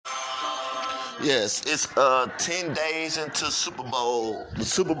Yes, it's 10 days into Super Bowl. The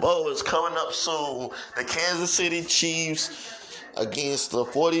Super Bowl is coming up soon. The Kansas City Chiefs against the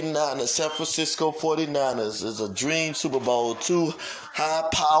 49ers, San Francisco 49ers is a dream Super Bowl. Two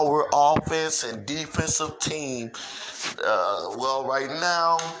high-power offense and defensive team. Well, right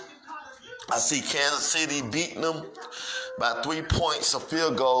now, I see Kansas City beating them by 3 points, a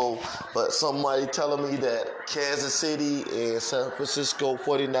field goal, but somebody telling me that Kansas City and San Francisco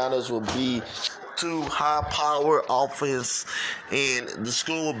 49ers will be two high-power offense, and the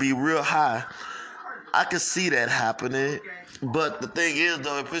score will be real high. I can see that happening. But the thing is,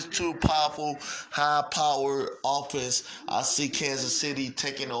 though, if it's too powerful, high-power offense, I see Kansas City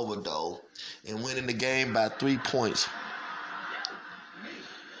taking over, though, and winning the game by 3 points.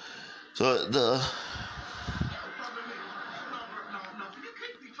 So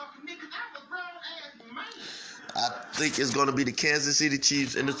I think it's going to be the Kansas City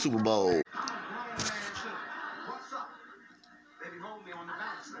Chiefs in the Super Bowl.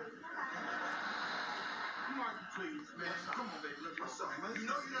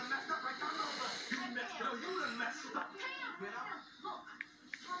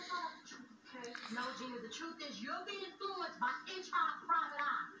 No, Gina, the truth is you're being influenced by H.R. Private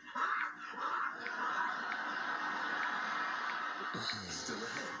Eye. Still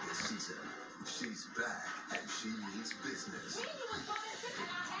ahead this season. She's back and she means business. I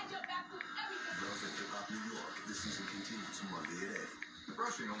had your back with everything. Love and Hip Hop New York. This season continues Monday at 8.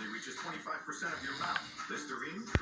 Brushing only reaches 25% of your mouth. Listerine.